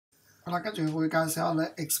好啦，跟住會介紹下咧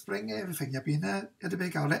Explain Everything 入邊咧一啲比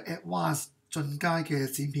較咧 advanced 進階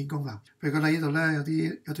嘅剪片功能。譬如佢喺呢度咧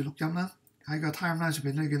有段錄音啦，喺個 timeline 上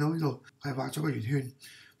邊咧見到呢度係畫咗個圓圈。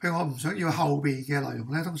譬如我唔想要後邊嘅內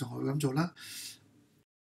容咧，通常我會咁做啦，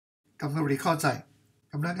撳個 record 掣，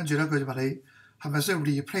咁咧跟住咧佢就問你係咪需要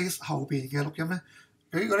replace 後邊嘅錄音咧？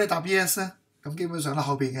如果你答 yes 咧，咁基本上咧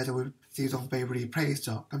後邊嘅就會自動被 replace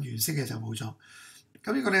咗，咁原先嘅就冇咗。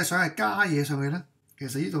咁如果你係想係加嘢上去咧，其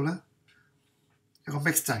實呢度咧有個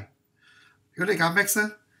mix 掣。如果你揀 mix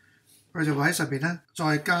咧，佢就會喺上邊咧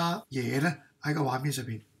再加嘢咧喺個畫面上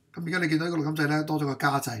邊。咁而家你見到呢個錄音掣咧多咗個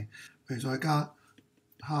加掣，譬如再加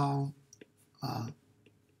how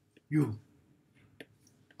you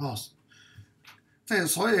pause， 即係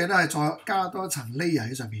所有嘢都係再加多一層 layer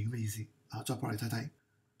喺上邊咁嘅意思。再過嚟睇睇，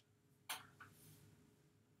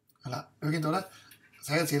係啦，你見到咧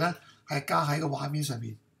寫嘅字咧係加喺個畫面上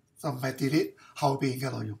面，就唔係 delete 後邊嘅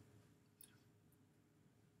內容。